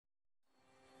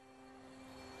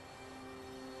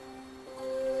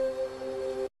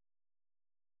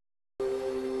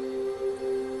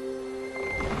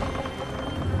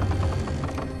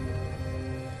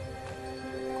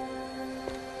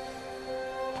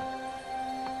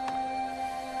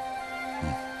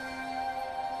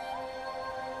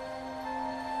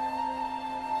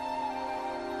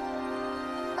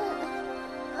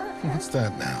What's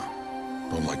that now?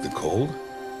 Don't like the cold?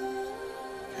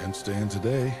 Can't stay in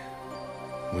today.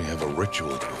 We have a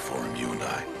ritual to perform, you and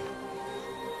I.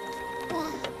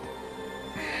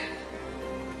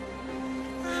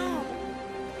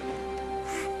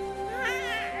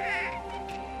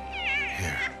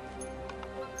 Here.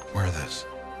 Wear this.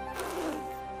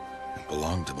 It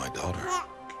belonged to my daughter.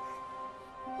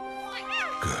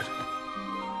 Good.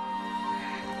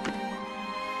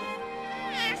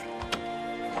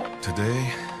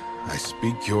 Today, I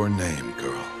speak your name,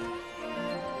 girl.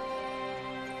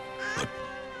 But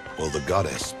will the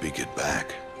goddess speak it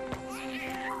back?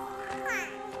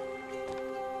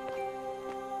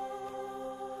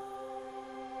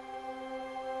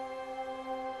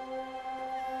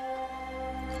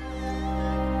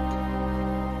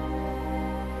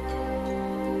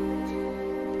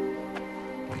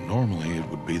 Normally, it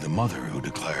would be the mother who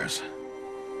declares,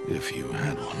 if you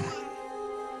had one.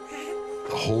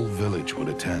 The whole village would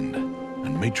attend,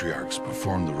 and matriarchs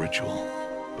perform the ritual.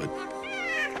 But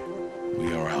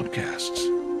we are outcasts.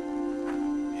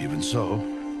 Even so,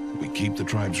 we keep the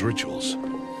tribe's rituals.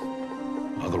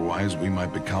 Otherwise, we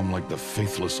might become like the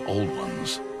faithless old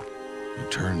ones, who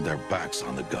turned their backs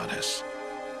on the goddess.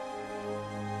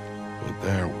 But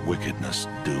their wickedness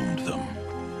doomed them.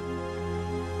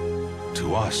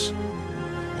 To us,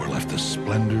 were left the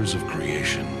splendors of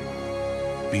creation,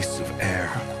 beasts of air,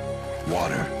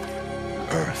 water,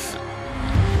 earth,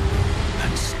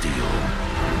 and steel.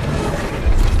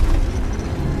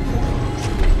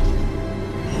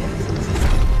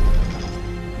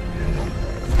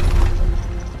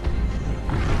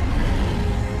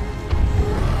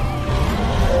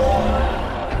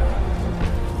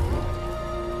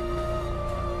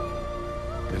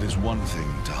 It is one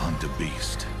thing to hunt a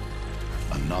beast,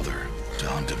 another to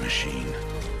hunt a machine.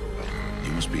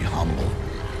 You must be humble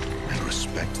and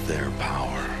respect their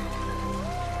power.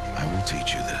 I will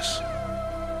teach you this.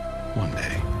 One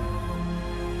day.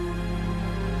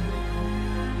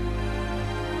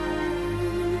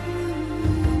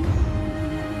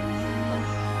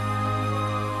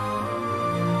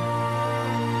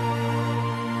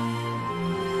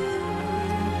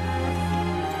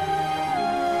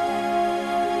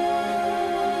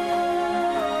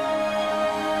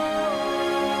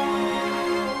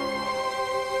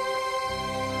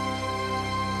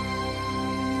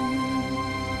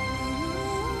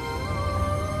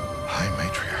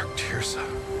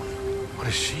 What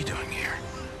is she doing here?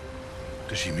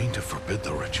 Does she mean to forbid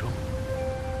the ritual?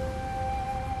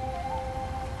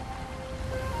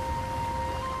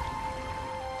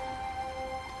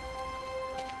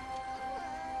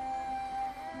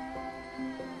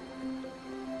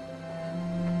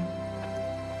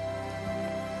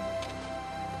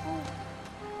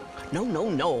 No, no,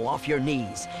 no, off your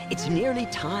knees. It's nearly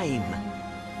time.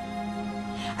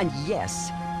 And yes,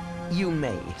 you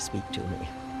may speak to me.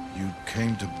 You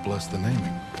came to bless the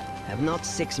naming. Have not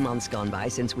 6 months gone by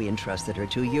since we entrusted her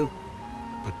to you?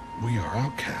 But we are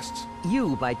outcasts.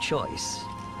 You by choice,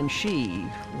 and she,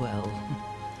 well...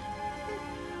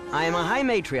 I am a High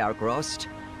Matriarch, Rost.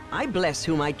 I bless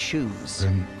whom I choose.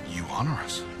 Then you honor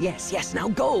us. Yes, yes, now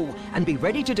go, and be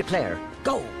ready to declare.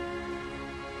 Go!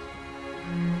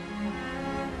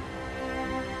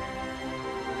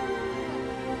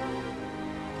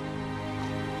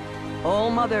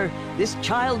 Oh, Mother, this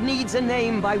child needs a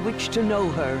name by which to know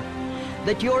her.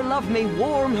 That your love may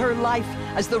warm her life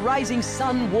as the rising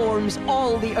sun warms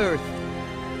all the earth.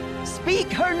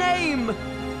 Speak her name!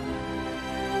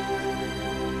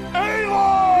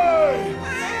 Aloy!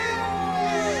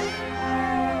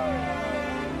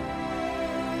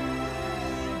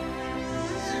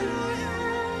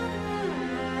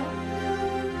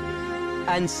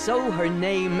 And so her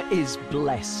name is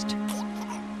blessed.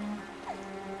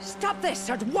 Stop this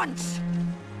at once!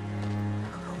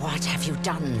 What have you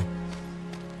done?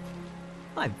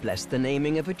 I've blessed the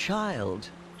naming of a child.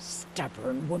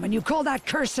 Stubborn woman, you call that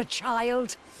curse a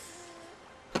child?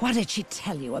 What did she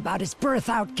tell you about his birth,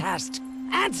 outcast?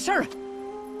 Answer!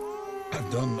 I've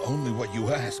done only what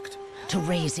you asked. To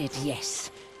raise it,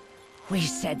 yes. We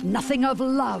said nothing of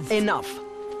love. Enough.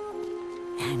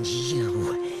 And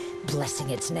you, blessing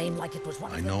its name like it was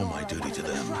one of I the know Nora, my duty one of to the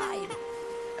them. tribe.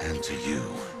 And to you.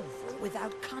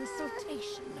 Without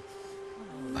consultation.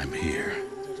 I'm here.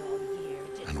 Did all year,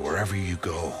 did And wherever you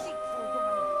go,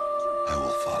 I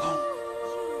will follow.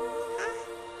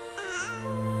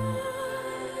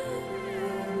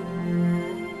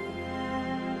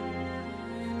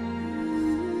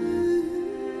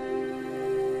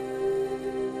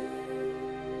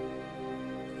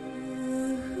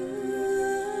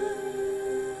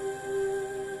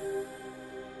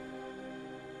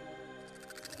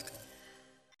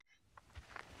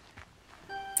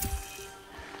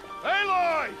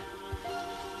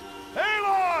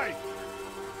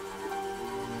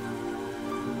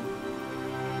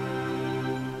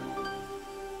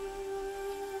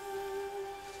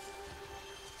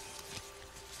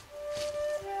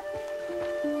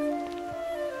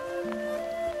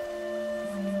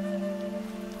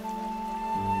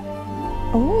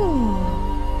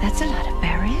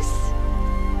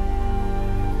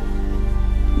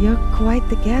 quite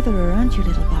the gatherer, aren't you,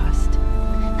 little Bast?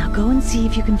 Now go and see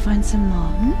if you can find some more,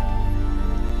 hmm?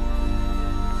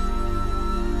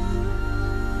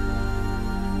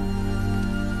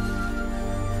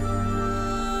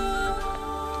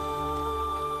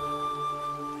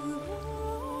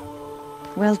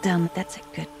 Well done, that's a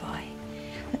good boy.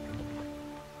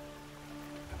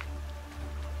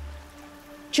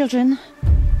 Children,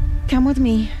 come with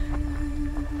me.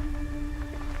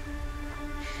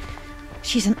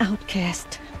 She's an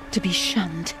outcast, to be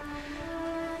shunned.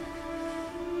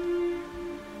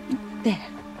 There.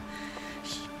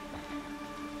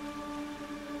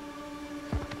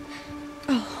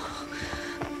 Oh,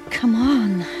 come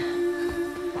on.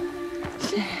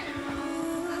 There.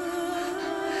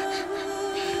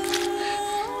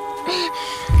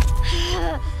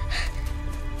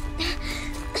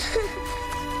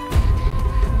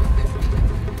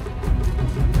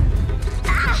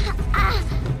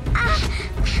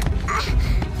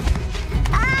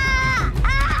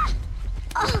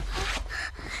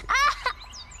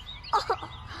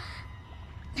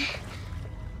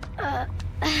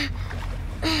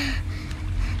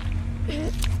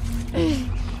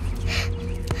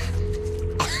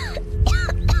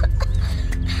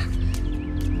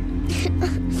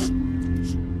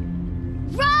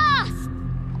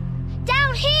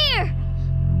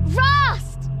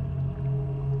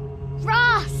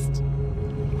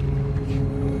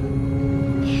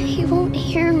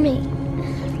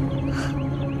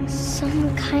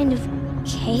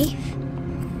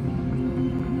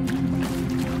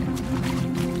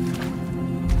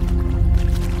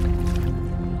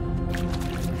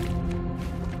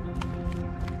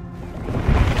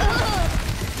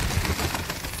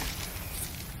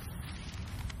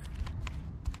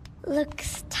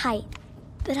 Looks tight,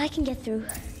 but I can get through.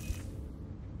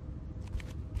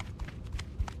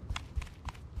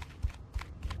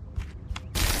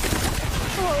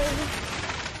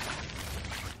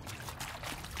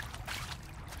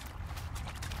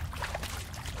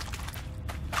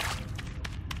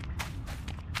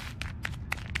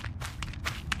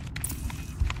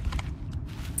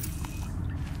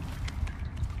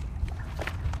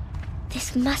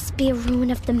 This must be a ruin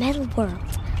of the metal world.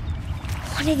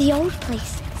 One of the old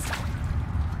places.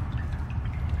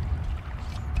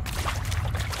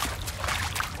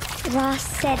 Ross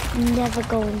said never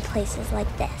go in places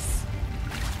like this.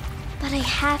 But I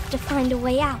have to find a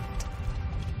way out.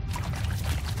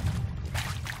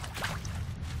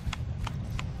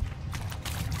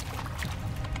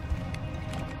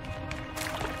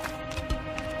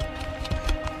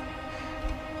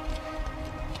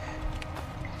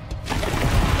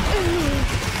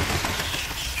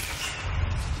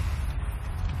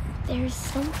 There's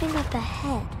something up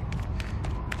ahead.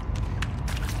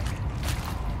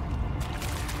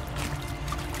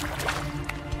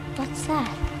 What's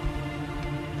that?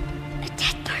 A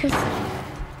dead person.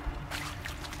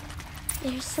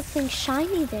 There's something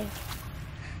shiny there.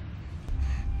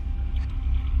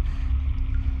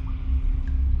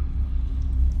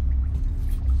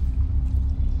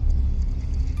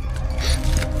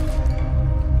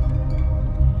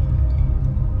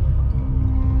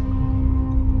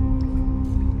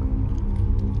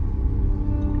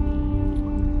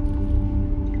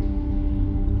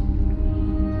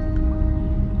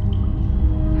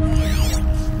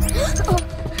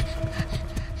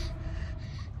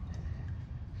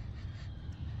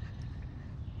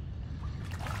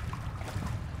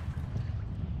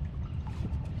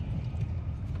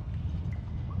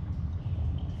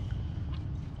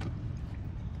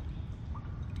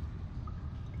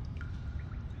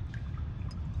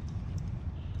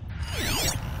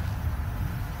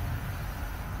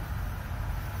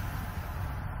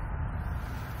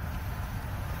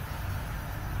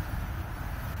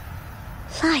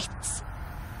 Lights.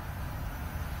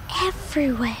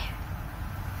 Everywhere.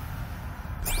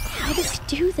 How does he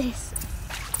do this?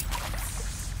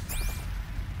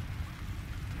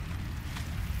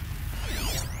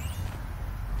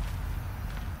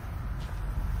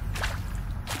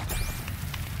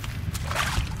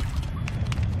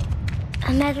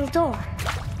 A metal door.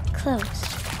 Closed.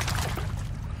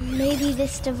 Maybe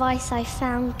this device I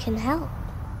found can help.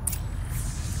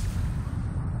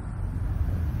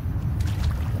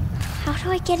 How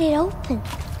do I get it open?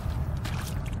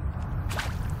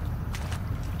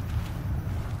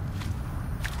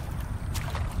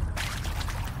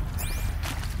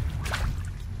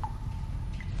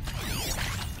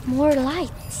 More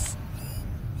lights.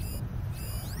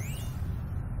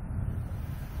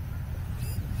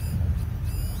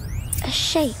 A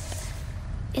shape.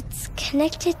 It's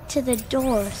connected to the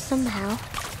door somehow.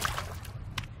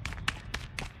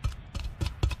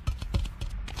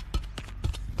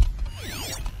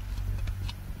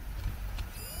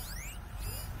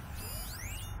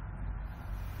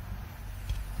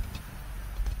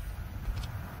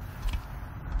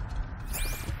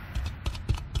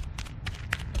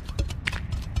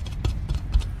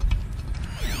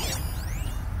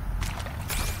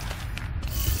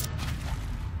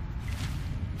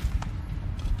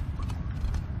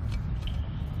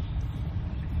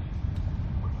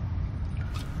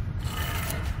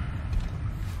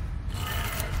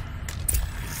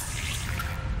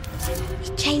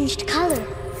 It changed color.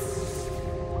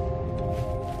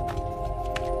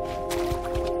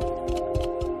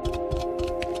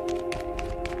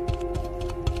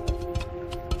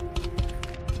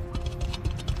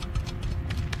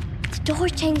 The door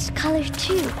changed color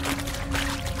too.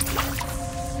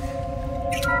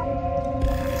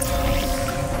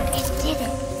 It did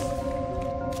it.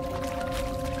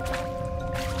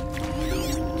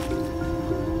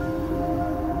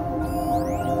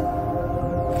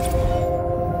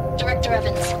 Director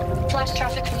Evans, flash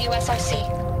traffic from USRC.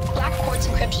 Black quartz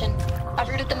encryption. I've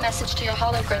routed the message to your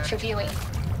hologrid for viewing.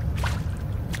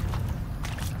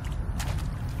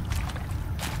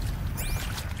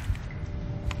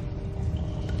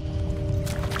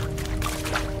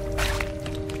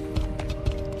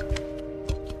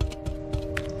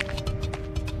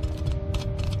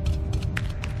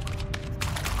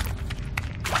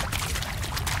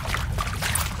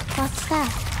 What's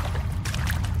that?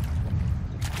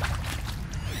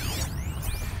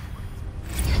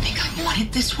 You think I want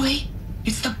it this way?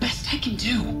 It's the best I can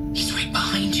do. He's right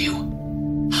behind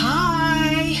you.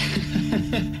 Hi!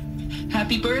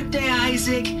 Happy birthday,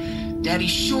 Isaac. Daddy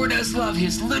sure does love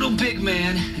his little big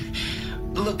man.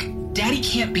 Look, Daddy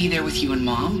can't be there with you and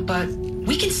Mom, but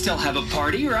we can still have a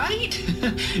party, right?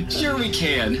 Sure we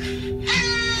can.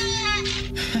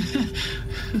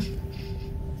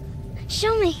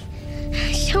 Show me.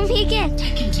 Show me again.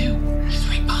 I can do. He's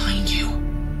right behind you.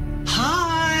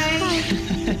 Hi!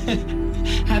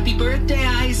 Happy birthday,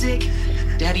 Isaac.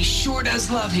 Daddy sure does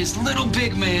love his little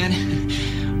big man.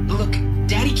 Look,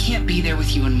 Daddy can't be there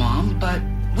with you and Mom, but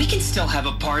we can still have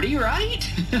a party, right?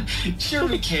 Sure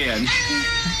we can.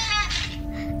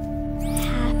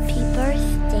 Happy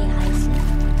birthday,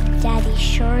 Isaac. Daddy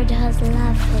sure does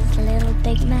love his little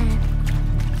big man.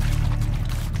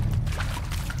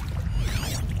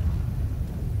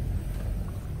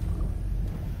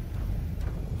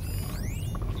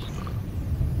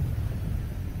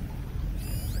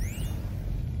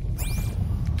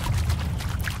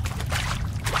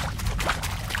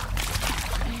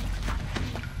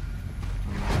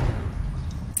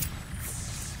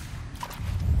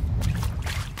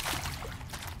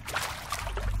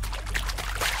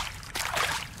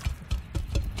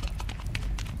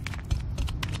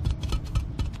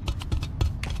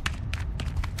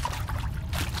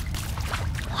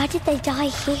 Why did they die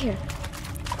here?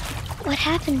 What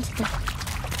happened to them?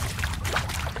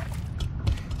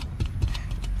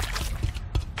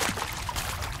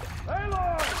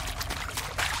 Aloy!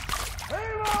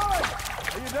 Aloy!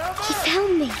 Are you down He there?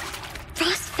 found me.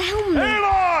 Ross found me.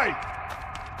 Aloy!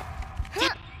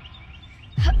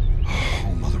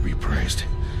 Oh, Mother be praised.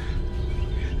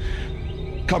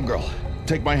 Come, girl.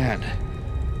 Take my hand.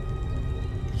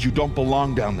 You don't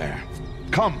belong down there.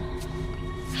 Come.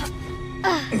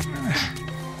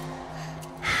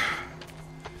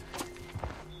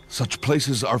 Such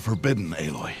places are forbidden,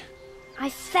 Aloy. I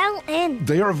fell in.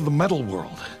 They are of the metal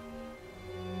world.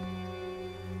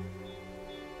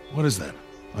 What is that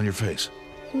on your face?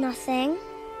 Nothing.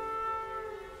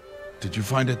 Did you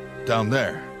find it down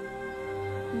there?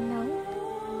 No.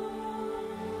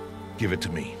 Give it to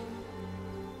me.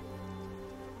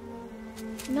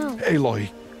 No.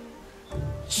 Aloy,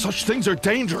 such things are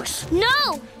dangerous.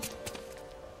 No!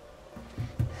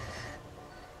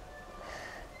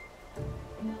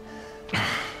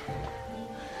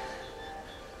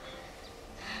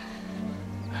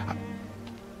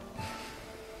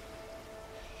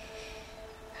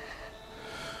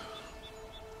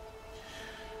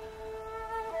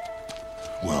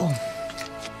 Well,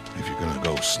 if you're gonna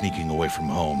go sneaking away from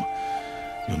home,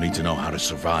 you'll need to know how to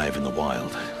survive in the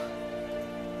wild.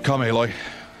 Come, Aloy.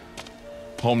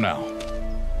 Home now.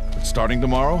 But starting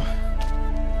tomorrow,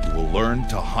 you will learn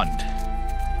to hunt.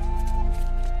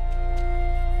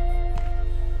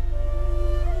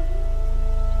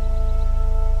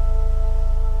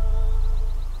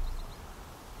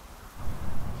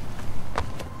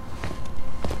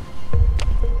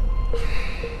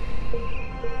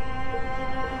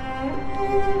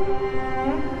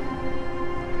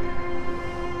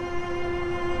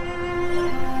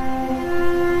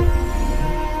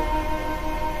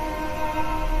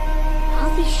 All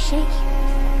these shapes.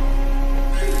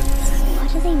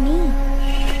 What do they mean?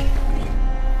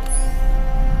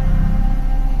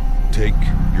 Take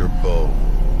your bow.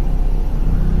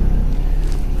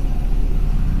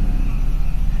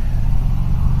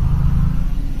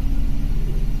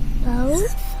 Bow?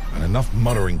 And enough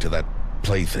muttering to that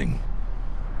plaything.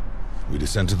 We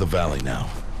descend to the valley now.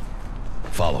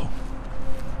 Follow.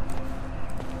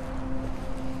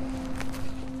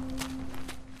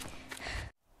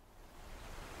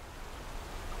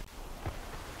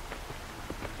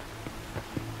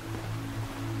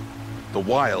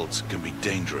 wilds can be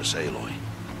dangerous, Aloy.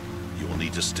 You will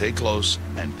need to stay close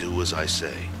and do as I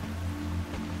say.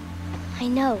 I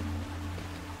know.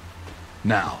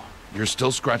 Now, you're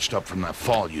still scratched up from that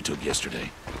fall you took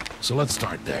yesterday. So let's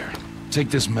start there. Take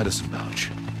this medicine pouch.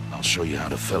 I'll show you how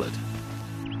to fill it.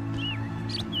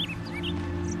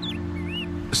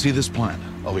 See this plant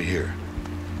over here?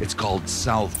 It's called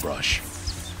salve brush.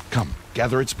 Come,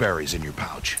 gather its berries in your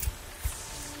pouch.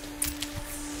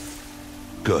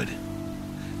 Good.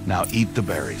 Now eat the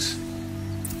berries.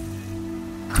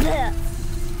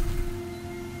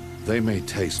 They may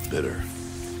taste bitter,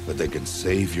 but they can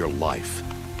save your life.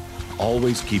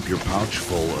 Always keep your pouch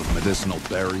full of medicinal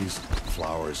berries,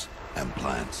 flowers, and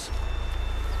plants.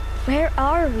 Where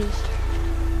are we?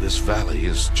 This valley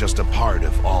is just a part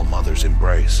of All Mother's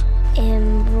embrace.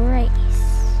 Embrace.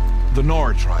 The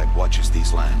Nora tribe watches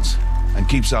these lands and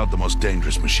keeps out the most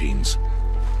dangerous machines.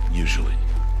 Usually.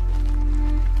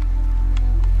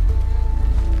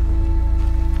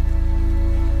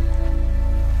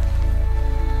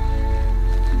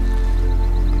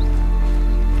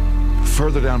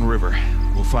 Further downriver,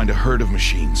 we'll find a herd of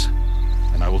machines,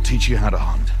 and I will teach you how to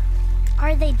hunt.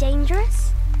 Are they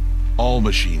dangerous? All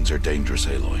machines are dangerous,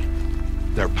 Aloy.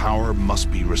 Their power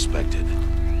must be respected.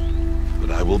 But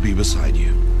I will be beside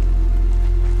you.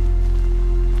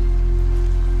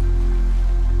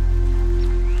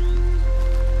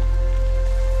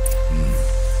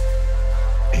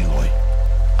 Aloy,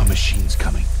 a machine's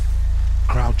coming.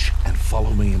 Crouch and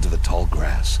follow me into the tall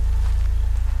grass.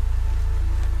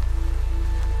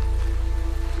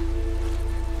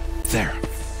 There.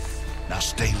 Now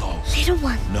stay low. Little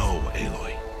one. No,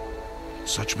 Aloy.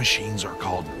 Such machines are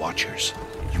called watchers.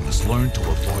 You must learn to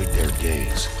avoid their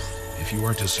gaze. If you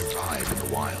are to survive in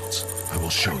the wilds, I will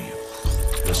show you.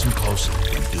 Listen close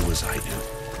and do as I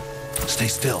do. Stay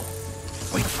still.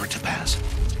 Wait for it to pass.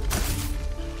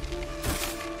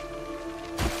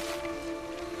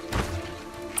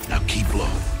 Now keep low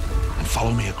and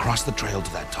follow me across the trail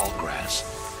to that tall grass.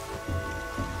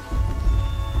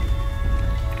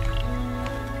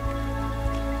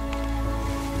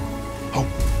 Oh,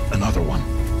 another one.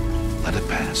 Let it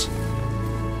pass.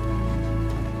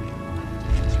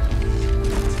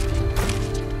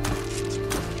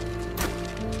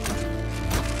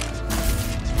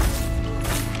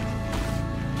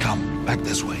 Come, back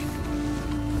this way.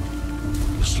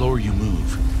 The slower you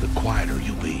move, the quieter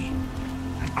you'll be.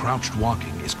 And crouched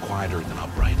walking is quieter than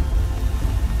upright.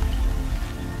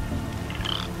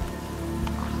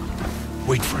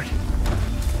 Wait for it.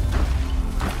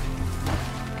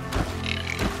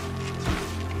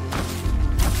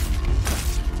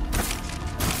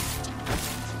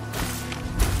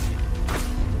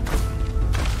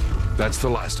 That's the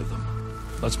last of them.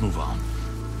 Let's move on.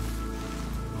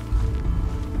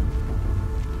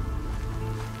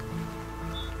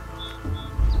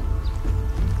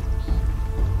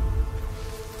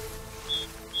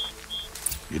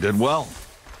 You did well.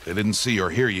 They didn't see or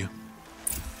hear you.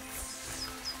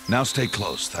 Now stay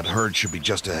close. That herd should be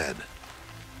just ahead.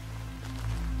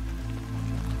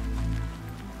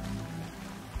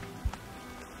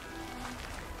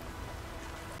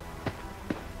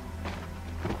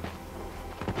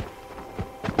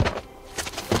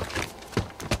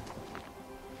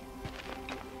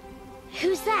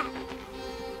 Who's that?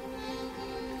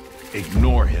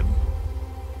 Ignore him.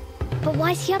 But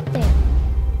why's he up there?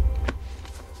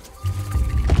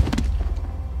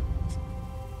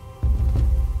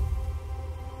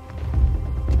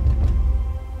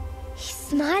 He's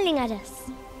smiling at us.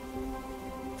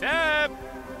 Teb!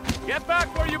 Get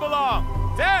back where you belong!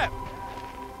 Teb!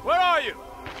 Where are you?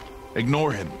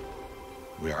 Ignore him.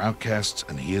 We are outcasts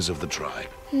and he is of the tribe.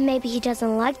 Maybe he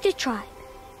doesn't like the tribe.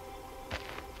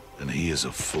 And he is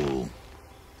a fool.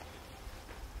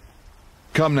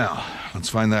 Come now, let's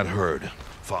find that herd.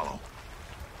 Follow.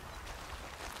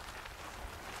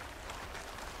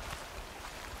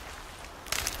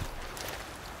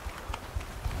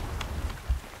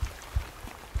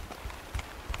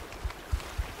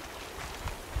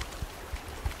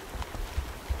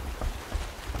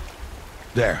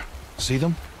 There, see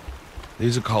them?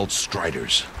 These are called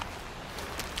striders.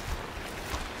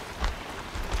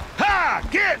 Ha!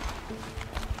 Get!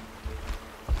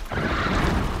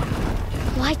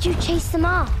 Why'd you chase them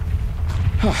off?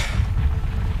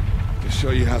 To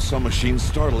show you how some machines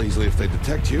startle easily if they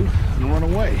detect you and run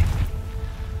away.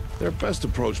 They're best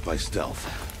approached by stealth.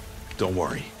 Don't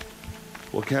worry.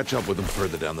 We'll catch up with them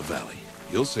further down the valley.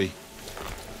 You'll see.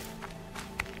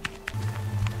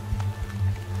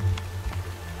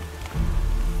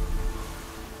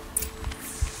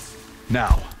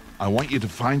 Now, I want you to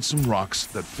find some rocks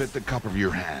that fit the cup of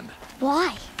your hand.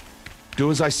 Why? Do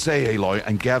as I say, Aloy,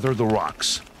 and gather the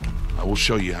rocks. I will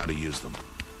show you how to use them.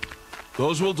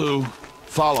 Those will do.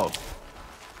 Follow.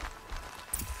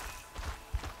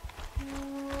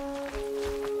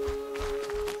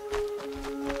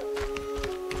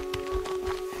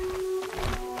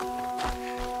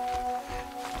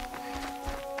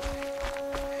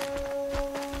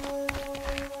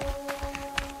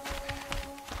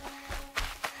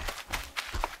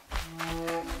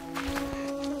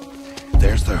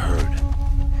 There's the herd.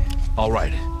 All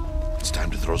right, it's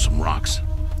time to throw some rocks.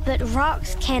 But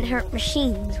rocks can't hurt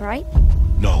machines, right?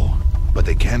 No, but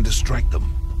they can distract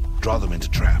them. Draw them into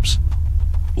traps.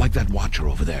 Like that watcher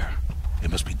over there.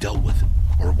 It must be dealt with,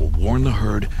 or it will warn the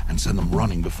herd and send them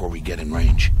running before we get in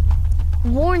range.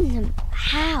 Warn them?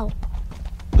 How?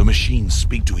 The machines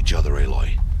speak to each other,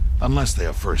 Aloy, unless they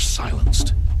are first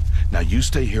silenced. Now you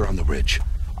stay here on the ridge.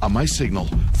 On my signal,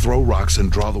 throw rocks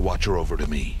and draw the watcher over to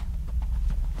me.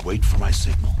 Wait for my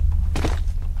signal.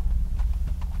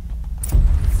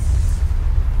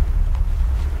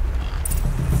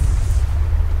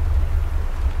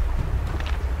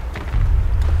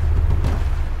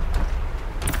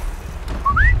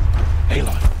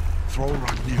 Aloy, throw a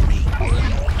rock near me.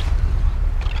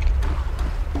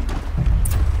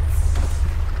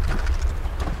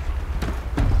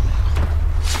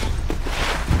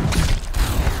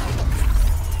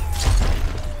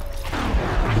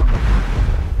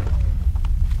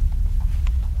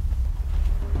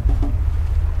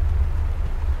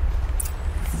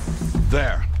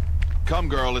 There. Come,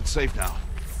 girl, it's safe now.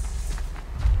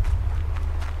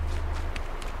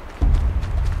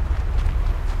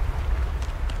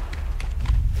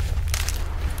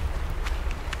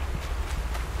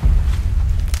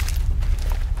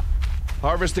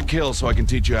 Harvest a kill so I can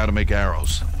teach you how to make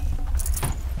arrows.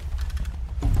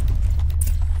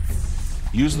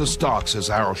 Use the stalks as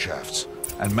arrow shafts,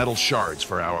 and metal shards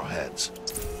for arrowheads.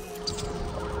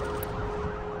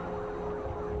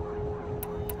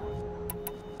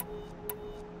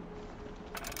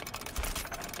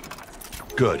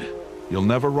 Good. You'll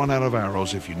never run out of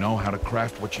arrows if you know how to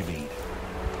craft what you need.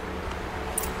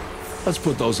 Let's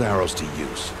put those arrows to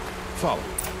use. Follow.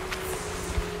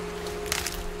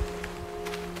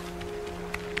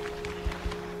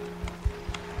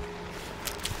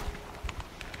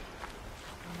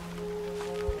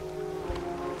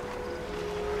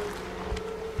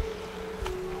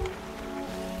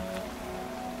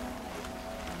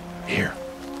 Here.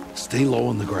 Stay low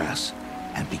in the grass.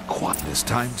 And be quiet. It's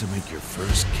time to make your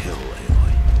first kill,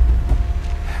 Aloy.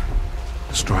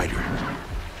 The Strider.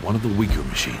 One of the weaker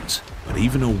machines. But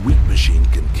even a weak machine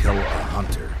can kill a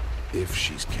hunter, if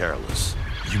she's careless.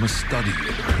 You must study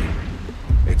your prey.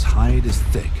 Its hide is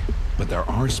thick, but there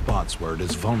are spots where it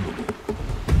is vulnerable.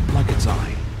 Like its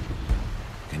eye.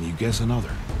 Can you guess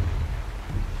another?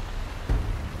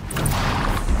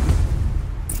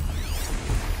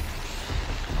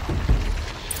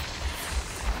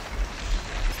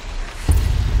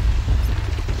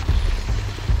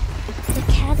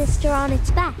 Canister on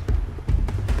its back.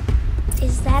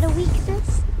 Is that a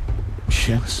weakness?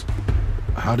 Yes.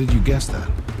 How did you guess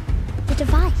that? The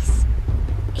device.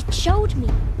 It showed me.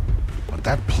 But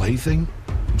that plaything?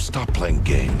 Stop playing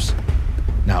games.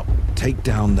 Now, take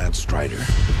down that Strider.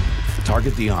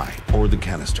 Target the eye, or the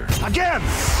canister. Again!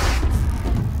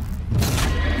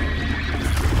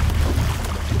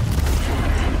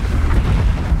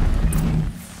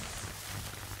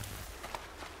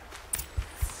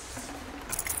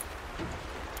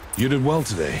 You did well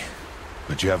today,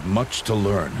 but you have much to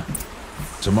learn.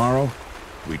 Tomorrow,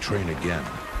 we train again.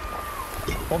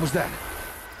 What was that?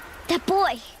 That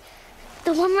boy.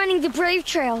 The one running the brave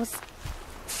trails.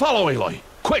 Follow, Aloy!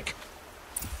 Quick!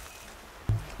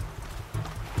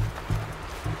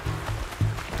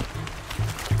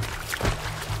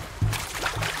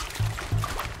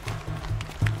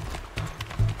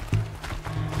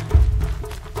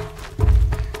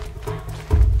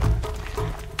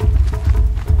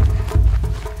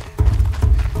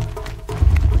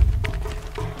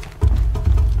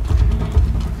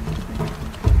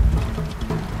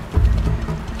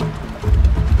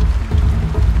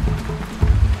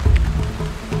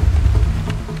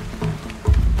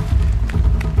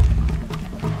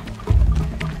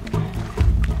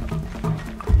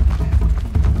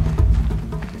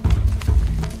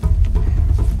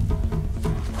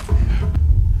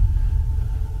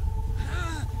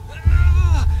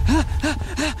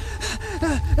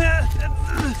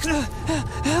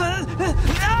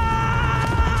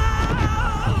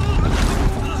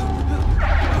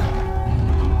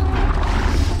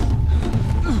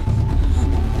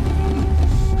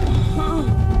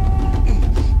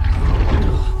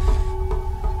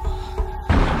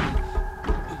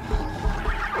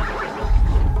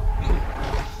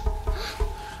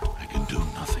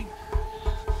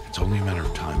 It's only a matter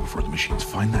of time before the machines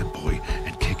find that boy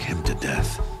and kick him to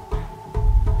death.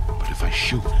 But if I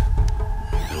shoot,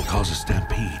 it'll cause a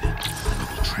stampede, and it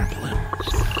will trample him.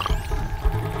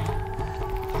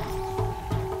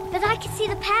 But I can see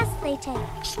the paths they take.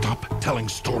 Stop telling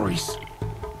stories.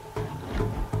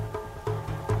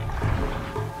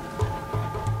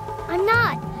 I'm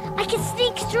not. I can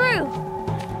sneak through.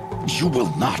 You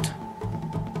will not.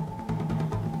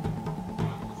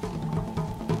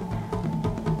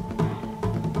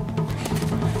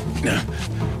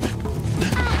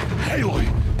 Aloy!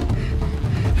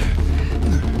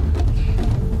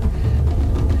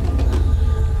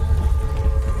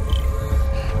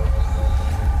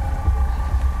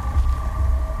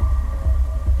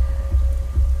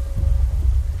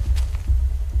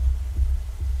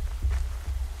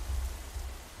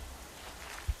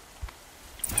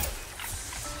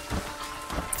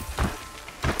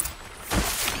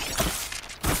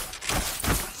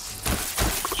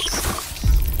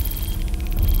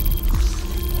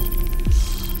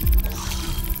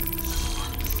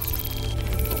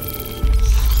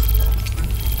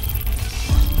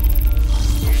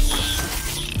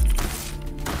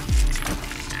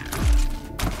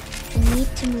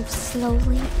 To move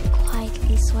slowly and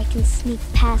quietly so I can sneak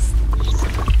past them.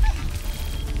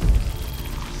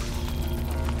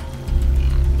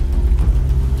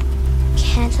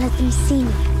 Can't let them see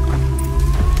me.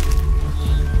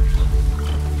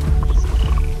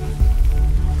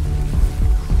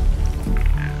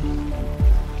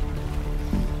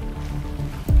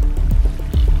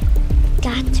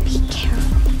 Got to be careful.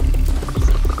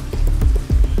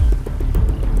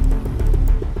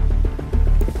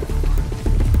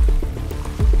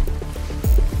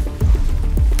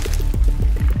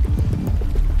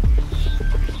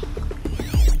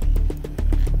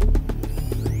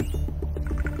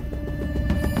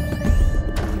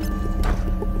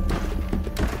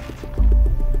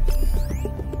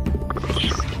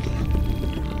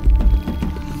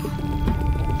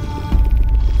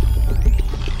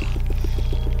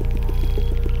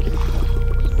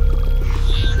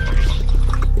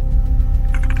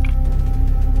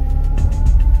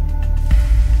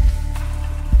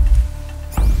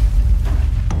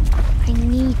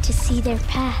 To see their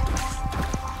paths.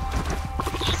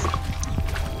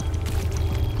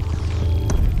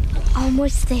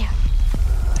 Almost there.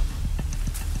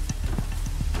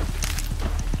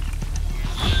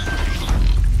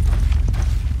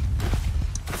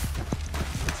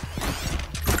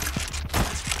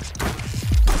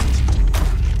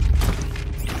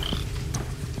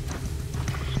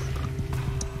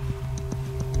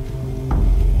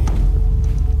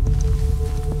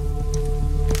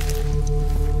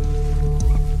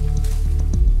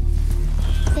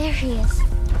 There he is.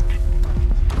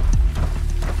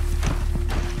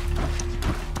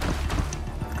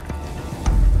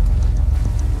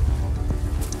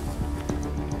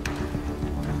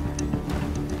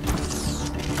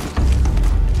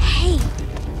 Hey!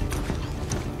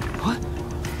 What?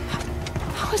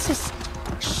 How is this?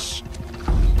 Shh.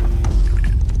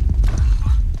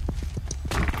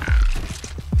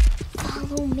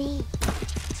 Follow me.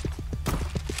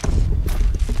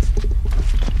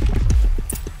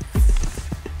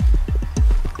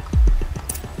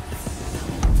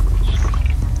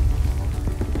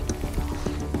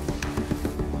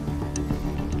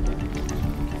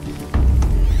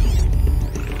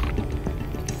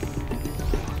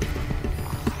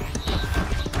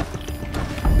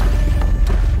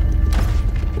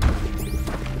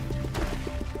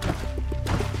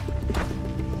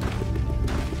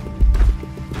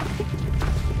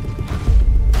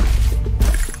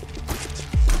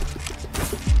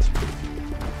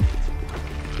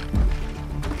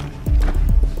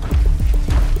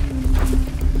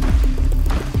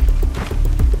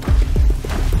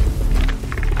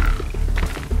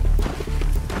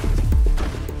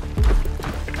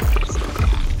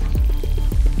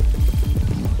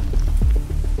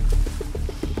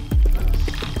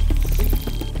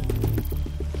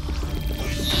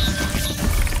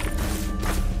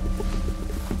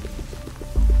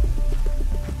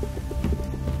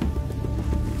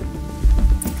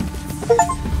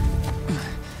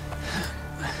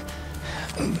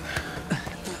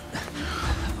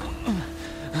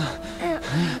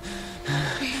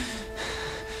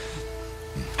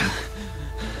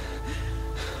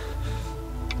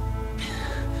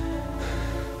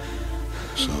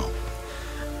 So,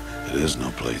 it is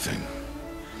no plaything.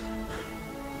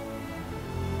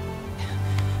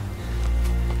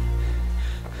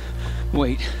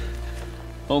 Wait.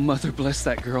 Oh, Mother, bless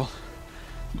that girl.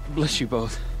 Bless you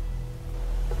both.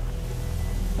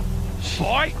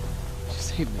 Boy! She's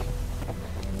Save me.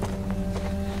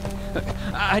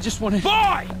 I just want to...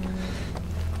 Boy!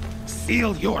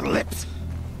 Seal your lips.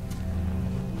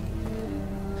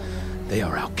 They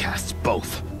are outcasts,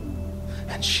 both.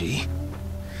 And she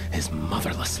is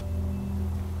motherless.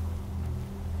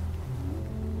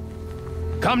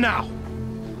 Come now.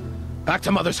 Back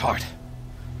to Mother's heart.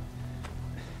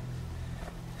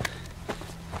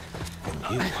 And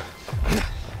you...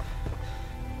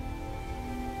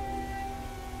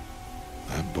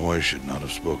 That boy should not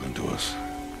have spoken to us.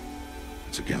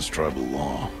 It's against tribal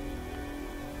law.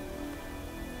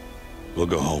 We'll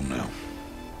go home now.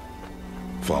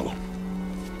 Follow.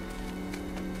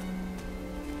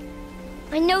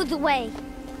 I know the way.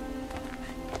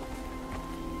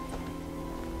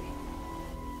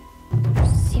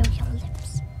 Seal your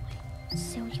lips.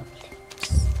 Seal your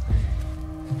lips.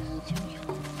 Seal your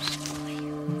lips.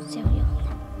 Seal your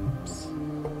lips.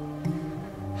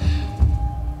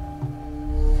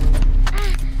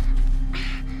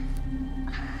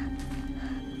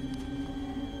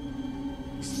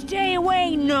 Stay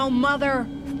away, no mother!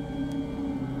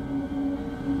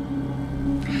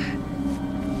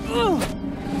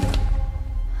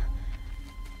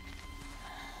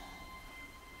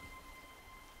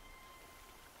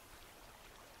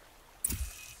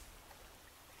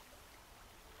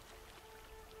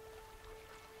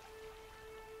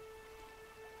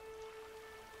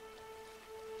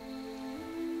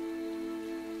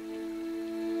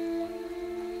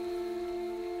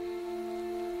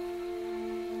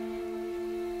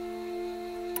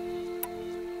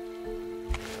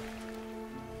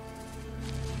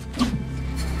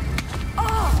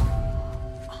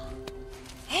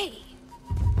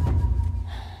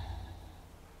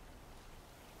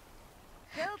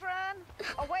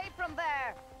 Away from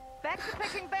there! Back to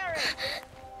picking berries!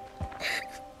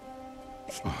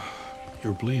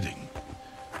 You're bleeding.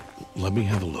 Let me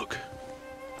have a look.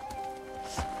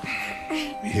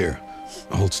 Here,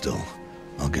 hold still.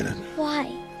 I'll get it. Why?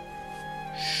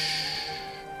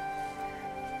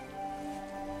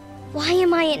 Why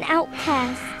am I an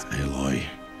outcast? Aloy,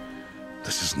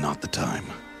 this is not the time.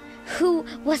 Who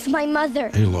was my mother?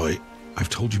 Aloy, I've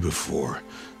told you before,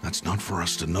 that's not for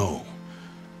us to know.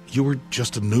 You were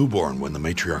just a newborn when the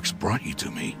matriarchs brought you to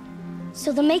me.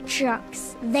 So the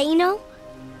matriarchs, they know?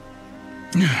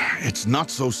 It's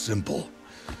not so simple.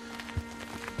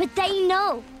 But they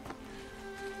know.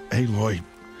 Aloy,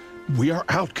 we are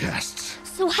outcasts.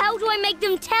 So how do I make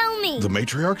them tell me? The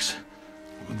matriarchs?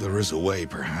 There is a way,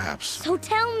 perhaps. So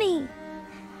tell me.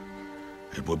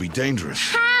 It would be dangerous.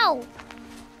 How?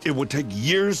 It would take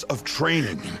years of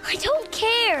training. I don't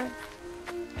care.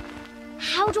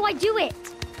 How do I do it?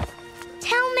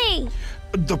 Tell me!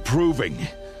 The proving.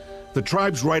 The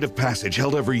tribe's rite of passage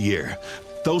held every year.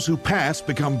 Those who pass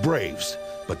become braves.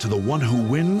 But to the one who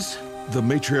wins, the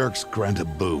matriarchs grant a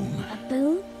boon. A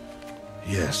boon?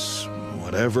 Yes,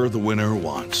 whatever the winner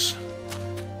wants.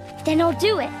 Then I'll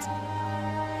do it.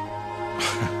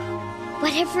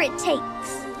 Whatever it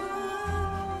takes.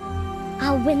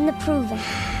 I'll win the proving.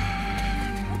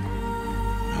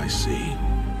 I see.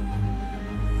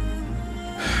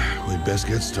 We'd best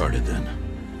get started then.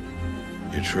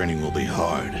 Your training will be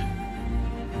hard,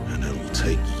 and it'll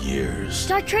take years.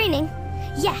 Start training?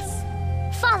 Yes.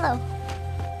 Follow.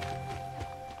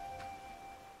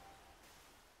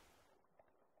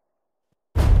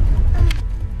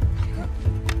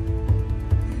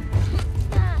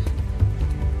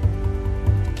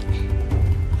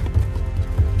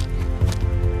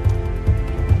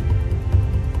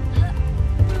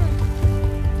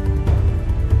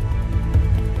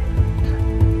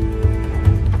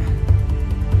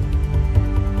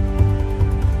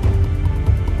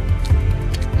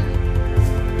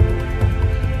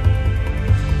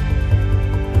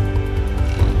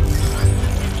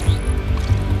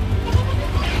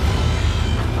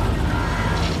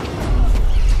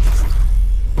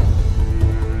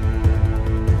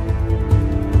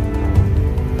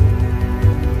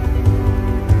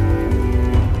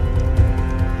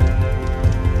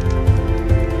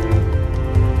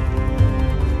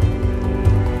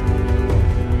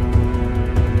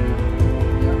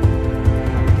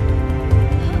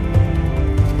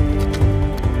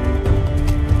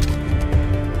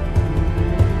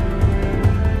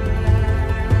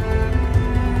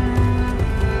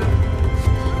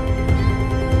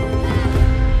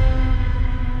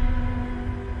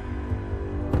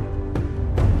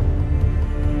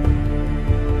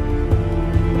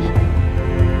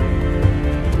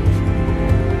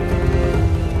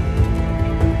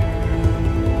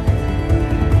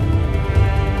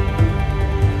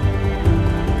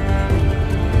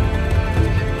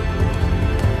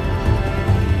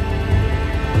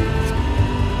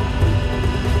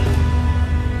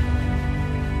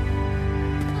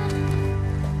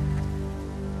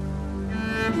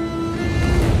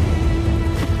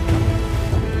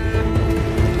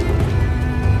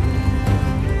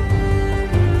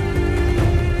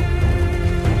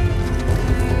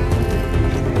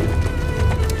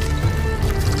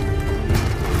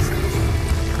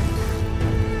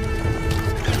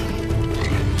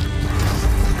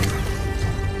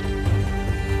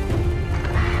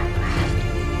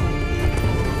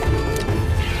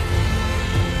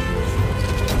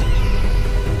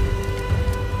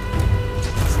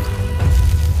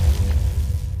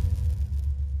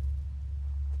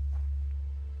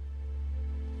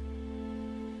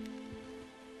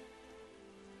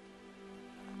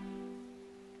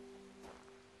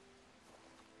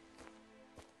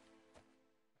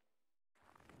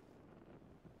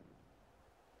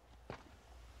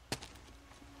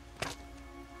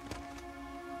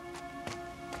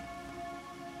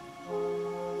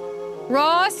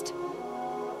 Rost?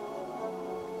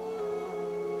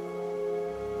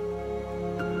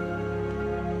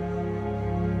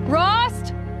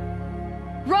 Rost?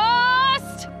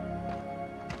 Rost?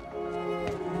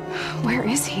 Where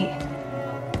is he?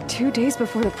 2 days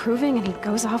before the proving and he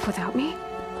goes off without me?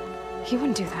 He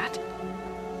wouldn't do that.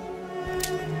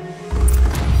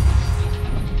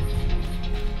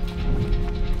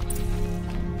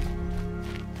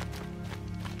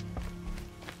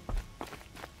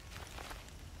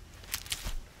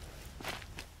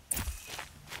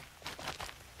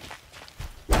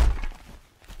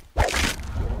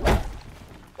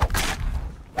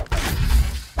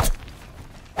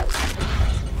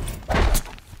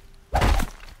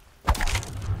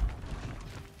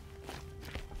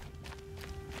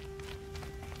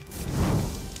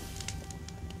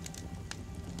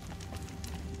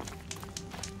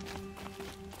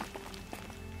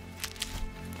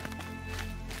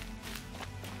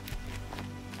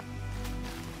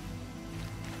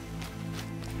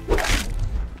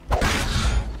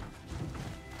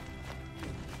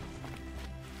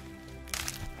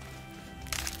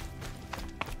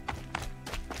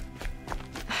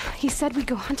 He said we'd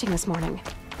go hunting this morning.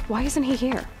 Why isn't he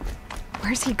here?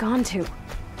 Where's he gone to?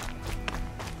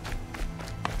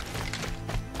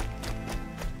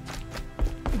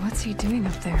 What's he doing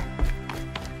up there?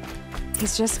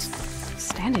 He's just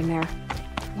standing there.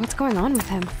 What's going on with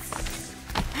him?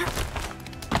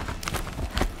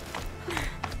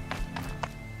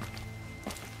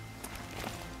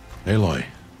 Aloy,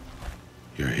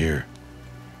 you're here.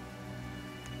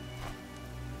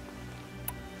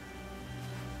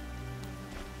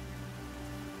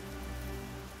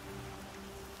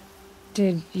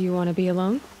 Did you want to be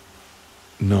alone?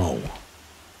 No.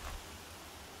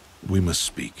 We must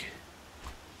speak.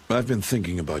 I've been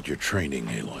thinking about your training,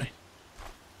 Aloy.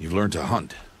 You've learned to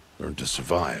hunt, learned to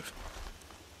survive.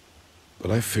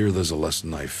 But I fear there's a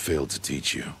lesson I've failed to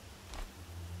teach you.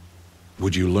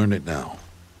 Would you learn it now?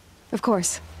 Of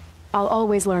course. I'll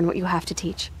always learn what you have to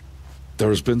teach. There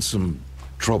has been some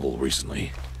trouble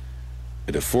recently.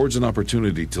 It affords an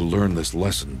opportunity to learn this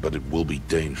lesson, but it will be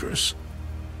dangerous.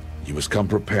 You must come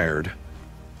prepared,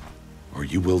 or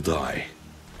you will die.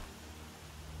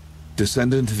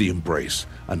 Descend into the Embrace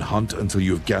and hunt until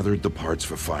you have gathered the parts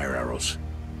for fire arrows.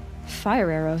 Fire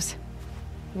arrows?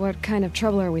 What kind of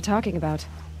trouble are we talking about?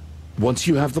 Once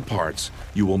you have the parts,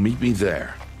 you will meet me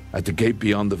there, at the gate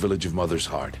beyond the village of Mother's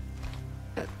Heart.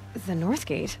 The North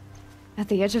Gate? At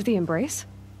the edge of the Embrace?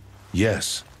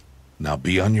 Yes. Now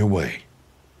be on your way.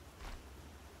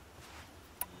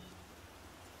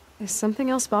 Is something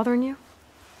else bothering you?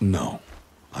 No,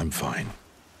 I'm fine.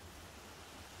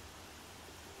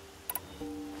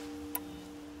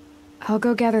 I'll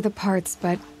go gather the parts,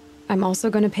 but I'm also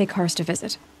going to pay Karst a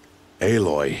visit.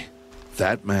 Aloy,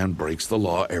 that man breaks the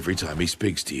law every time he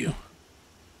speaks to you.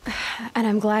 And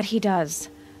I'm glad he does.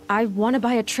 I want to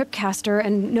buy a tripcaster,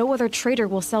 and no other trader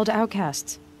will sell to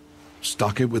outcasts.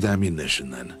 Stock it with ammunition,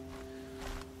 then.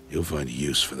 You'll find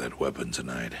use for that weapon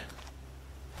tonight.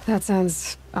 That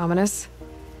sounds ominous.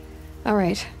 All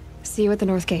right. See you at the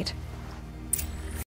North Gate.